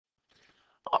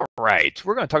right,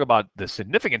 we're going to talk about the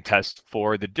significant test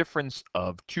for the difference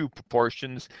of two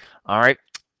proportions. All right,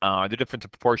 the difference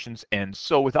of proportions. And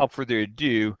so without further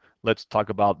ado, let's talk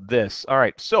about this. All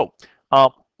right, so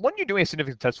when you're doing a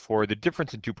significant test for the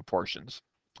difference in two proportions,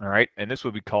 all right, and this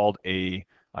would be called a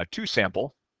two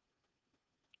sample.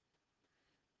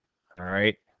 All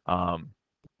right,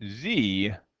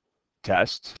 Z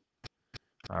test.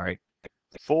 All right,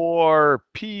 for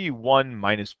P1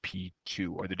 minus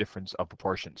P2, or the difference of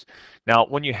proportions. Now,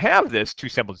 when you have this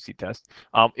two-sample Z test,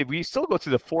 we still go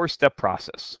through the four-step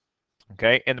process,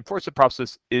 okay? And the four-step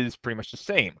process is pretty much the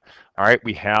same. All right,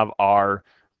 we have our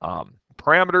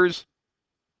parameters.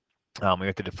 We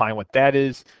have to define what that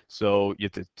is. So you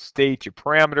have to state your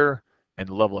parameter and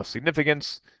the level of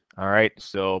significance. All right,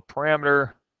 so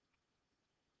parameter,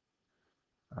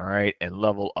 all right, and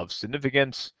level of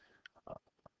significance,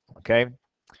 okay?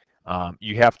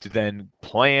 You have to then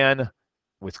plan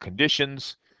with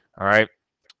conditions, all right?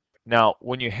 Now,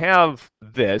 when you have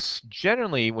this,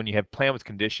 generally when you have plan with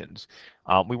conditions,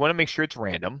 we want to make sure it's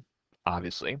random,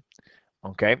 obviously,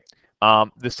 okay?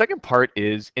 The second part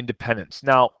is independence.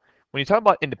 Now, when you talk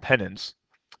about independence,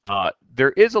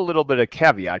 there is a little bit of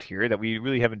caveat here that we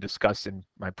really haven't discussed in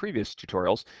my previous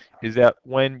tutorials, is that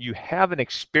when you have an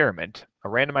experiment, a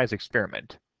randomized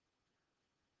experiment,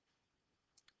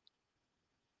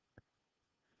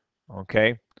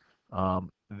 okay,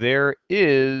 there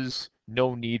is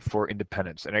no need for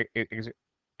independence. And in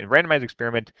randomized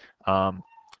experiment,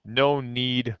 no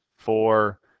need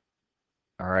for,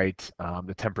 all right,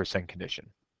 the 10% condition.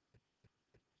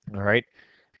 All right,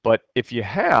 but if you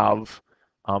have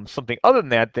something other than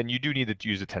that, then you do need to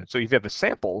use the 10. So if you have a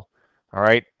sample, all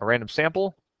right, a random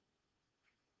sample,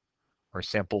 or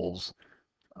samples,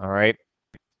 all right,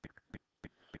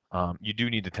 you do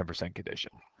need the 10%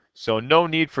 condition. So no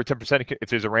need for 10% if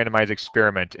there's a randomized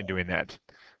experiment in doing that.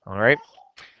 All right.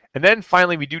 And then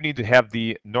finally, we do need to have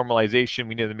the normalization.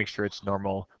 We need to make sure it's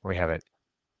normal when we have it.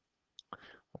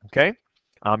 Okay.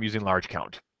 Using large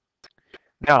count.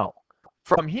 Now,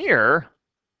 from here,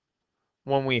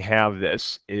 when we have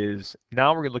this, is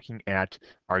now we're looking at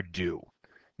our do.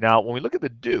 Now, when we look at the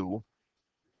do,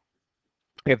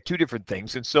 we have two different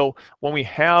things. And so when we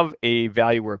have a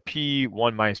value where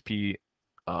P1 minus P2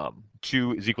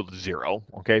 is equal to 0,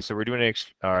 okay, so we're doing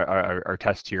our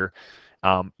test here.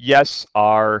 Yes,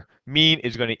 our mean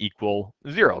is going to equal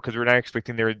 0 because we're not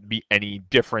expecting there to be any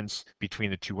difference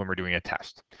between the two when we're doing a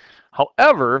test.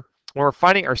 However, when we're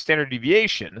finding our standard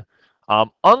deviation,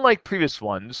 unlike previous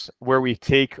ones where we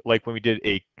take, like when we did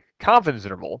a confidence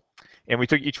interval, and we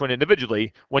took each one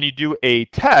individually, when you do a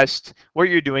test, what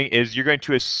you're doing is you're going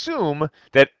to assume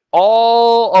that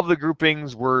all of the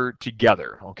groupings were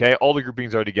together, okay? All the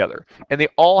groupings are together, and they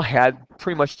all had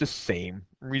pretty much the same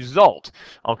result,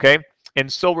 okay? And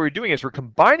so what we're doing is we're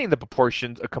combining the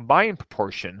proportions, a combined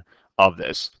proportion of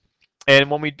this. And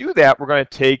when we do that, we're going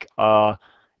to take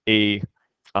a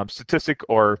statistic,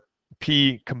 or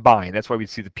P combined. That's why we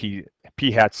see the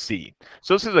P hat C.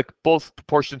 So this is like both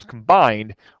proportions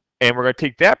combined, and we're going to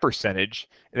take that percentage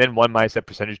and then 1 minus that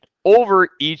percentage over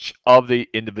each of the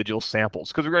individual samples.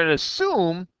 Because we're going to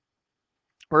assume,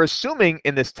 we're assuming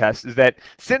in this test is that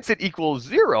since it equals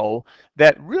 0,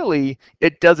 that really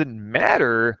it doesn't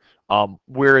matter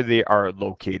where they are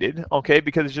located, okay,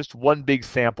 because it's just one big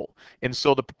sample. And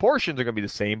so the proportions are going to be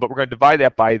the same, but we're going to divide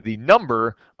that by the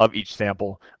number of each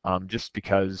sample just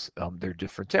because they're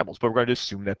different samples. But we're going to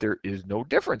assume that there is no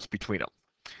difference between them.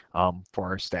 For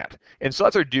our stat. And so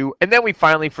that's our do. And then we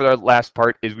finally, for our last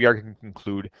part, is we are going to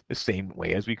conclude the same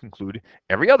way as we conclude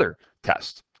every other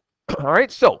test. All right,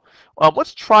 so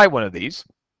let's try one of these.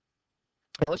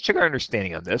 Let's check our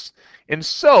understanding on this. And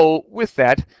so with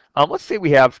that, let's say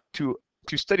we have to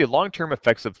study long-term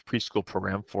effects of preschool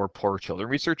program for poor children.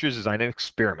 Researchers designed an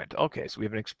experiment. Okay, so we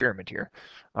have an experiment here.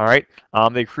 All right,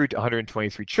 they recruited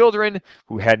 123 children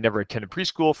who had never attended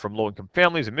preschool from low-income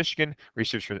families in Michigan.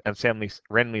 Researchers and families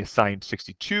randomly assigned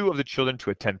 62 of the children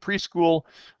to attend preschool,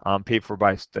 paid for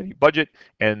by a study budget,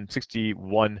 and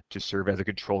 61 to serve as a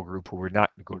control group who were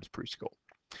not to go to preschool.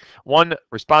 One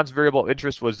response variable of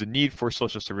interest was the need for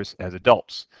social service as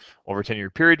adults. Over a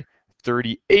 10-year period,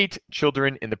 38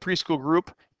 children in the preschool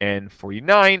group and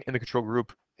 49 in the control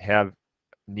group have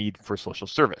need for social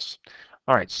service.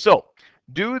 All right, so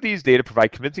do these data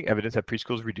provide convincing evidence that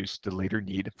preschools reduce the later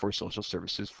need for social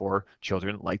services for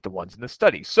children like the ones in the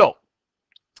study? So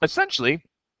essentially,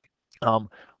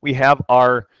 we have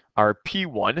our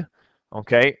P1,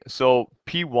 okay? So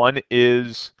P1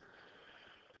 is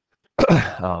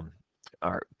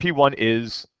our P1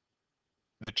 is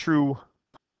the true,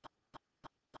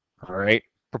 all right,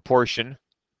 proportion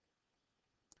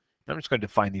I'm just going to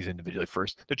define these individually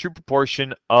first. The true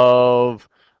proportion of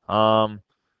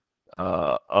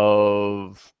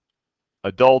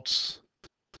adults,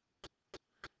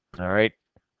 all right.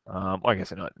 Well, I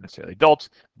guess not necessarily adults,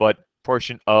 but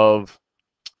portion of,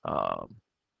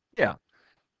 yeah,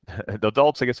 the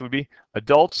adults, I guess it would be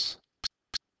adults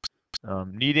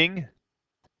needing,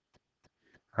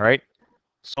 all right,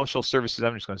 social services.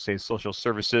 I'm just going to say social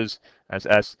services as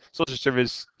S. Social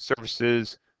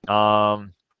services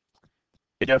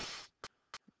if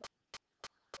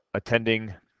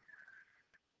attending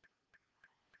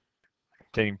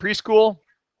preschool.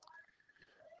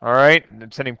 All right,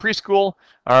 attending preschool.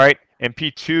 All right, and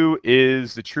P2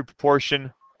 is the true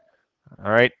proportion.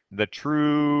 All right, the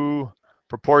true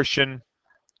proportion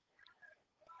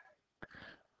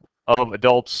of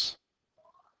adults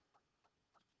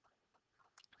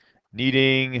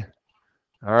needing,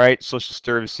 all right, social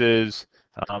services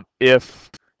if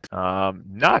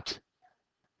not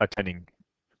attending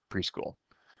preschool.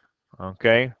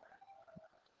 Okay.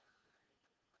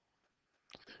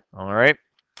 All right.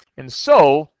 And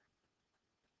so,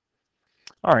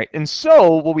 all right. And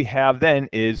so what we have then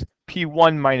is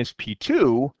P1 minus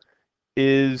P2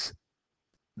 is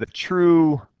the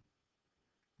true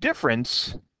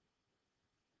difference,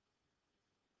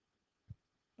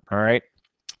 all right,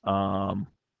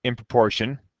 in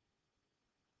proportions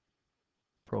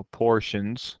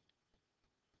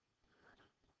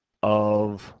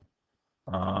of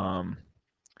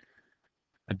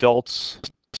adults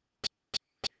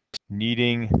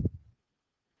needing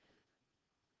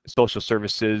social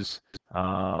services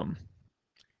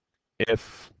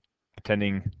if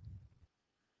attending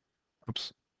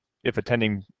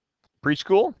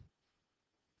preschool,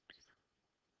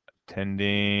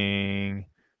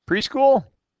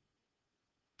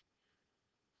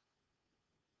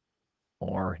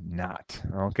 or not.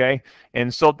 Okay,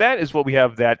 and so that is what we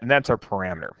have, that, and that's our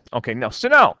parameter. Okay, now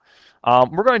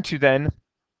we're going to then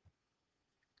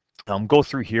go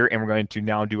through here, and we're going to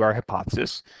now do our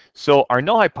hypothesis. So our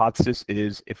null hypothesis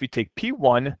is if we take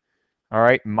P1, all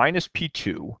right, minus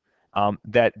P2,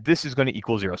 that this is going to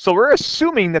equal 0. So we're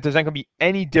assuming that there's not going to be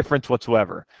any difference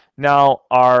whatsoever. Now,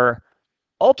 our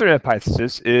alternate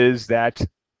hypothesis is that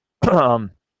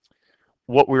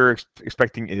what we're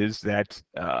expecting is that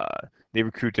they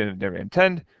recruit and never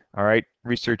intend. All right,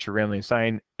 researcher randomly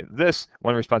assign this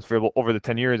one response variable over the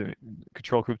 10 years.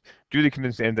 Control group, do they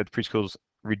convince them that preschools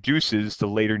reduces the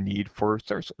later need for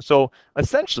service? So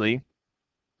essentially,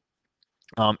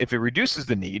 if it reduces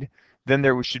the need, then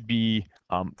there should be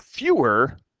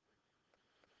fewer.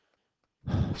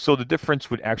 So the difference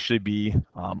would actually be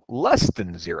less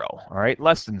than 0. All right,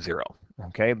 less than 0.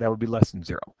 Okay, that would be less than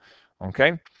 0.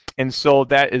 Okay, and so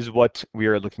that is what we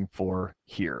are looking for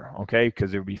here. Okay,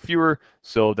 because there would be fewer,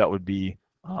 so that would be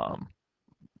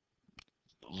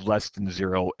less than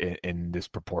 0 in this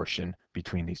proportion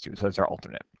between these two. So that's our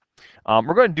alternate.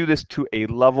 We're going to do this to a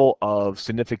level of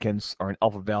significance, or an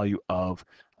alpha value of,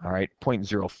 all right,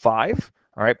 0.05.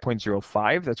 All right,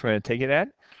 0.05. That's where we're going to take it at.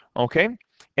 Okay,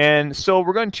 and so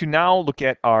we're going to now look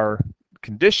at our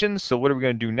conditions. So what are we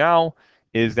going to do now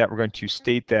is that we're going to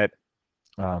state that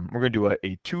we're going to do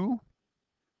a 2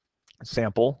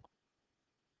 sample,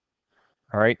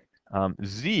 all right,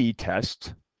 Z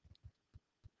test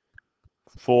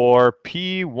for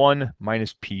P1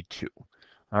 minus P2.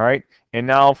 All right, and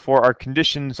now for our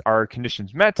conditions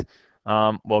met.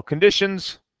 Well,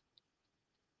 conditions,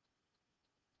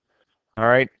 all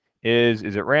right, is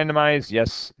it randomized?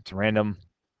 Yes, it's random.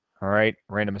 All right,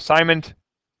 random assignment.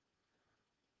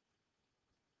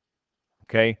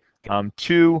 Okay,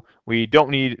 2, we don't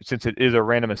need, since it is a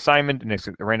random assignment and it's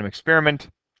a random experiment,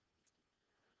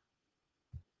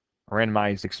 a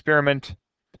randomized experiment,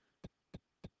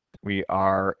 we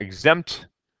are exempt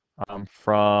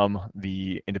from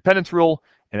the independence rule.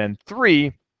 And then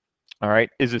 3, all right,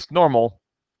 is this normal?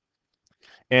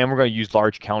 And we're going to use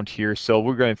large count here. So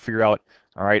we're going to figure out,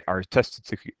 all right, our test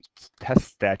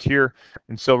stat here.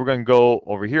 And so we're going to go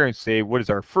over here and say, what is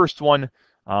our first one?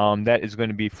 That is going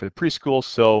to be for the preschool.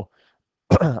 So,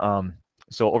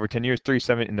 so over 10 years,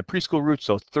 37 in the preschool route.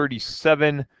 So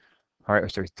 37, all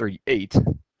right, sorry, 38,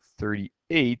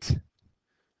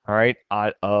 all right,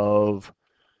 out of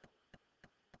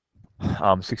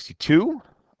 62,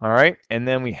 all right, and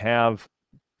then we have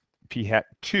P hat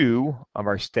 2 of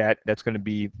our stat, that's going to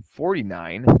be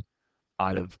 49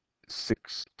 out of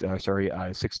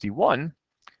 61,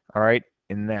 all right,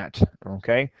 in that,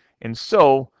 okay, and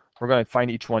so we're going to find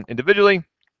each one individually,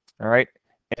 all right,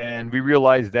 and we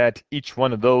realize that each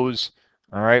one of those,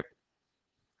 all right,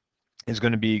 is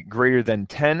going to be greater than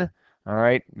 10, all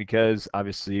right, because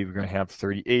obviously we're going to have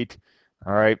 38,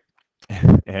 all right,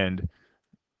 and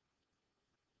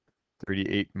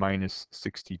 38 minus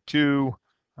 62,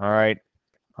 all right,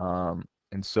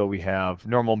 and so we have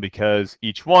normal because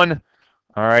each one,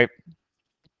 all right,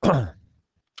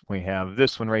 we have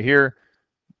this one right here,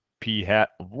 p hat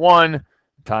of 1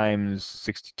 times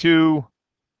 62,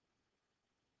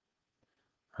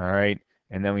 all right,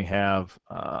 and then we have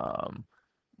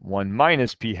 1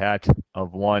 minus p hat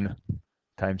of 1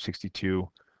 times 62.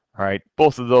 All right,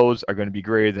 both of those are going to be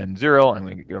greater than 0. I'm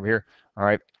going to get over here. All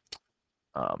right,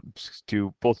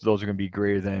 62, both of those are going to be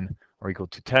greater than or equal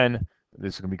to 10.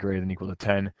 This is going to be greater than equal to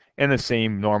 10. And the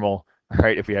same normal, all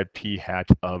right, if we had p hat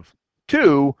of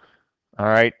 2, all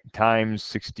right, times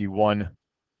 61,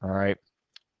 all right,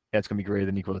 that's going to be greater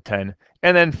than equal to 10.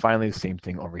 And then finally, the same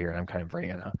thing over here. I'm kind of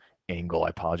writing on an angle. I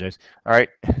apologize. All right,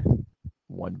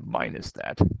 1 minus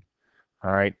that.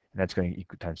 All right, and that's going to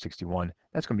equal times 61.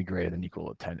 That's going to be greater than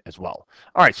equal to 10 as well.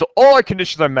 All right, so all our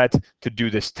conditions are met to do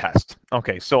this test.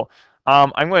 Okay, so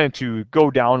I'm going to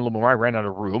go down a little more. I ran out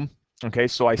of room. Okay,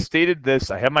 so I stated this.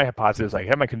 I have my hypothesis. I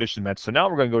have my conditions met. So now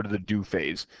we're going to go to the do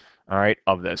phase, all right,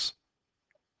 of this.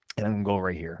 And I'm going to go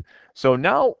right here. So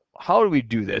now, how do we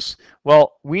do this?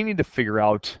 Well, we need to figure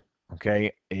out,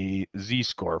 okay, a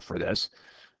z-score for this.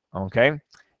 Okay,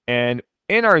 and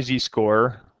in our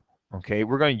z-score, okay,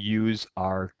 we're going to use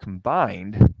our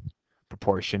combined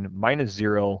proportion minus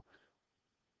 0.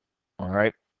 All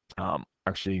right,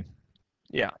 actually,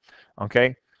 yeah,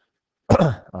 okay,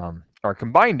 our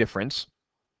combined difference.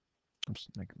 Oops,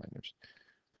 not combined difference.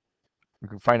 We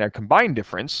can find our combined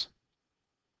difference.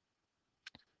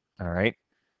 All right,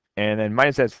 and then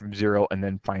minus that from 0, and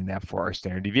then find that for our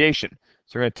standard deviation.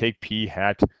 So we're going to take p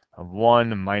hat of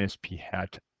 1 minus p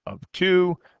hat of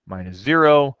 2 minus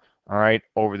 0. All right,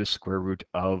 over the square root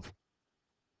of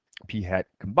p hat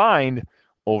combined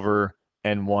over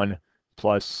n1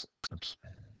 plus, oops,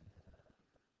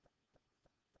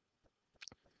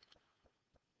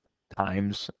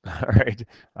 times, all right,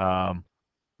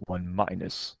 1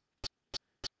 minus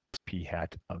p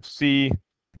hat of c,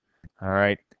 all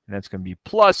right, and that's going to be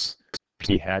plus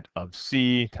p hat of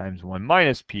c times 1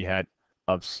 minus p hat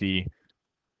of c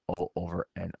over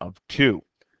n of 2.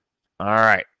 All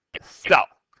right, so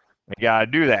we got to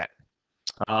do that.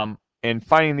 And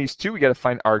finding these two, we got to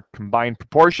find our combined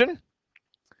proportion.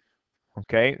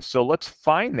 Okay, so let's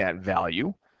find that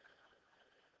value.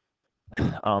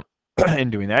 In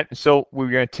doing that, so what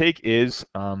we're going to take is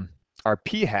our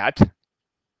p hat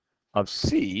of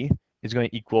c is going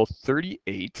to equal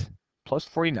 38 plus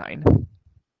 49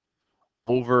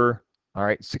 over, all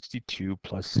right, 62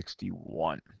 plus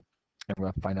 61. And we're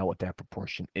going to find out what that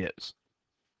proportion is.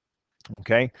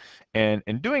 Okay, and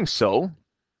in doing so,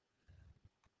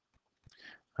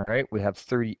 all right, we have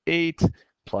 38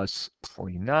 plus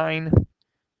 49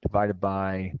 divided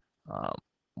by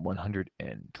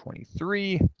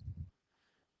 123,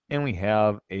 and we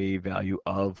have a value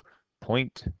of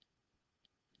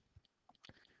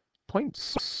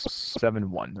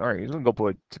 0.71. All right, we're going to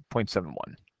go to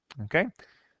 0.71. Okay,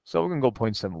 so we're going to go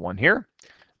 0.71 here.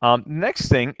 Next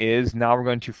thing is now we're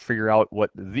going to figure out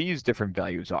what these different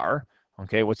values are.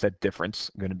 Okay, what's that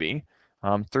difference going to be?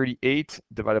 38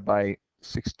 divided by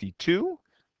 62.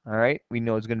 All right, we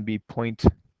know it's going to be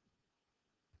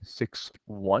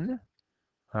 0.61.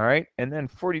 All right, and then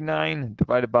 49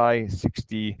 divided by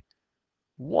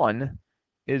 61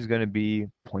 is going to be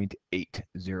 0.80,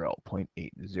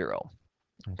 0.80.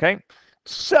 Okay,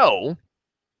 so,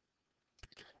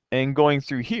 and going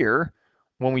through here,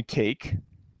 when we take,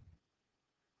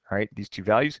 all right, these two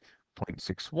values,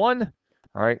 0.61,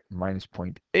 all right, minus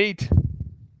 0.8,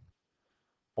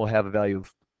 we'll have a value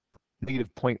of negative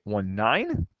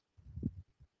 0.19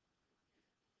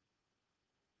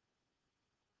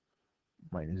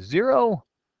 minus 0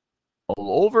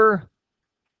 all over,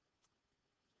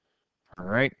 all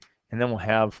right, and then we'll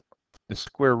have the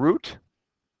square root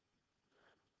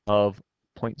of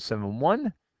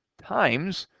 0.71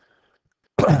 times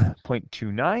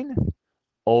 0.29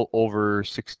 all over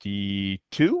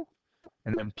 62,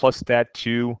 and then plus that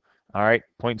to, all right,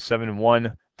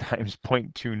 0.71 times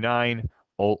 0.29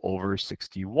 all over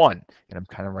 61. And I'm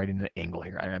kind of writing an angle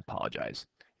here. I apologize.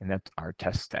 And that's our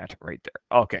test stat right there.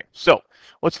 Okay, so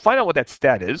let's find out what that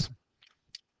stat is.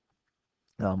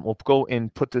 We'll go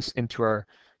and put this into our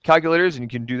calculators, and you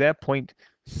can do that.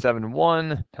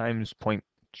 0.71 times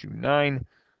 0.29.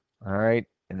 All right,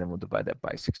 and then we'll divide that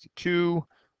by 62.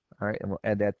 All right, and we'll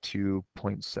add that to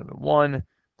 0.71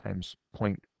 times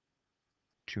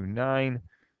 0.29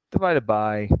 divided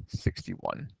by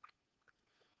 61.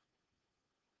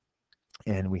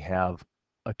 And we have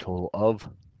a total of,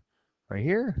 right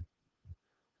here,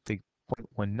 take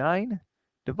 0.19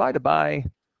 divided by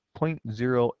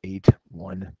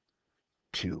 0.0812.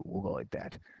 We'll go like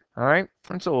that. All right,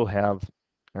 and so we'll have,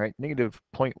 all right, negative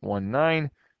 0.19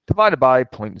 divided by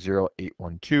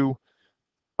 0.0812,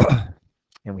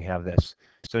 and we have this.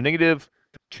 So negative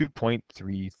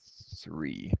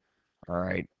 2.33. All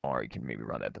right, or you can maybe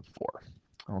run that to 4.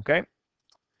 Okay,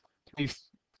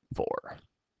 4.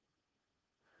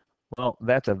 Well,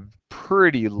 that's a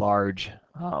pretty large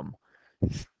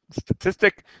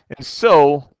statistic, and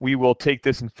so we will take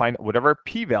this and find whatever our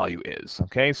p-value is.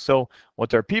 Okay, so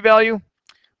what's our p-value?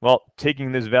 Well,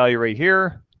 taking this value right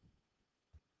here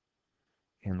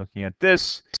and looking at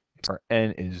this, our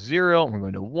n is 0, and we're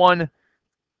going to 1,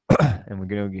 and we're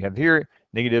going to have here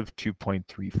negative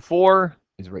 2.34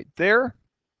 is right there.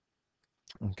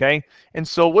 Okay, and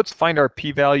so let's find our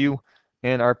p-value,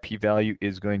 and our p-value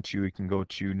is going to, we can go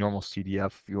to normal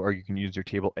CDF, or you can use your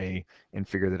table A and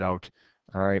figure that out.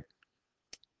 All right,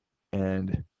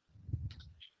 and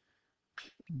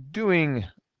doing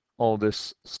all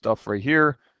this stuff right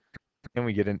here, and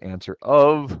we get an answer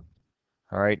of,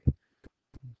 all right,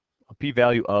 a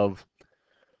p-value of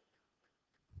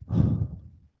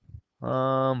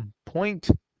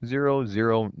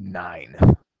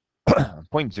 0.009.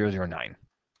 0.009.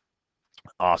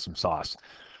 Awesome sauce.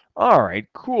 All right,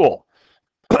 cool.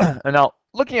 And now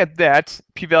looking at that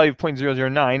p-value of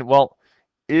 0.009, well,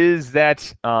 is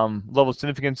that level of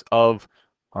significance of,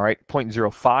 all right,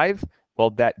 0.05? Well,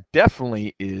 that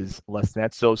definitely is less than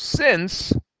that. So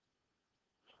since,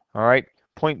 all right,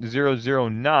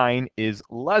 0.009 is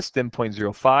less than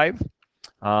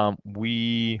 0.05,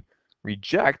 we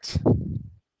reject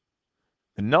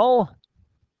the null.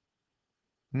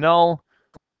 Null,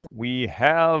 we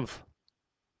have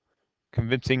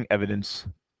convincing evidence.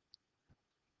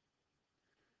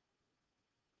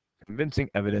 Convincing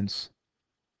evidence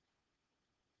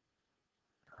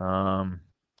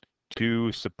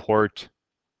to support,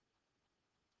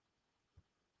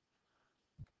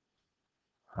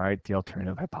 all right, the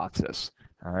alternative hypothesis.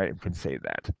 All right, we can say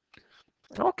that.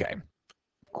 Okay,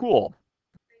 cool.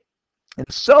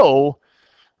 And so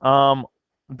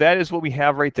that is what we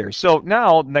have right there. So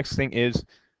now the next thing is,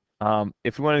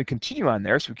 if we wanted to continue on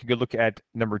there, so we could go look at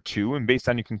number 2, and based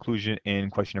on your conclusion in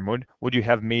question number 1, would you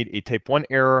have made a type 1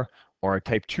 error or a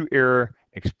type 2 error?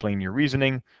 Explain your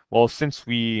reasoning. Well, since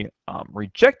we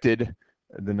rejected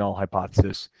the null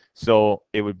hypothesis, so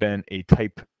it would have been a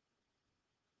type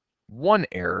 1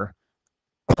 error,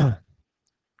 all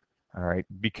right,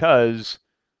 because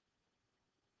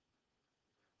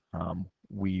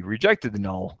we rejected the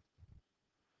null,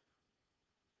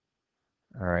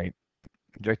 all right,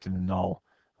 rejected the null,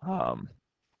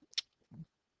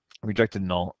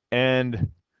 and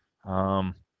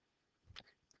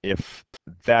if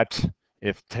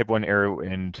type 1 error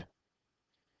and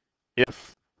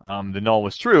if the null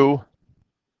was true,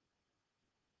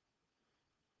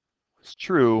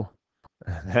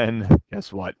 then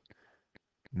guess what?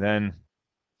 Then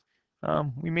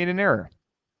we made an error.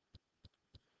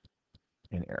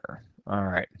 All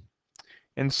right.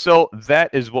 And so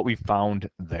that is what we found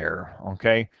there,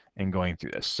 okay, and going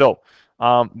through this. So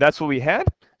that's what we had.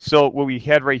 So what we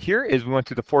had right here is we went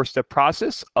through the 4-step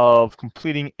process of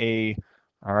completing a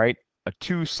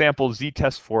 2-sample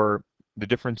z-test for the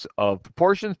difference of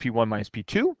proportions, P1 minus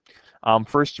P2.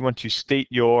 First, you want to state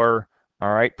your,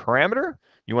 parameter.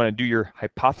 You want to do your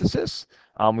hypothesis.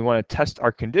 We want to test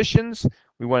our conditions.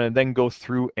 We want to then go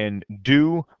through and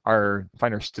find our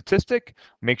statistic.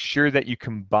 Make sure that you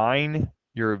combine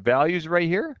your values right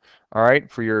here, all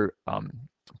right, for your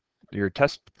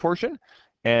test portion.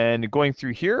 And going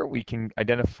through here, we can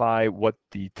identify what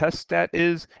the test stat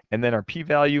is, and then our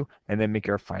p-value, and then make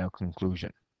our final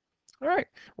conclusion. All right.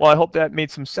 Well, I hope that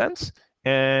made some sense,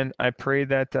 and I pray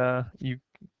that you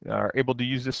are able to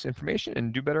use this information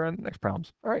and do better on the next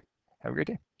problems. All right. Have a great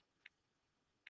day.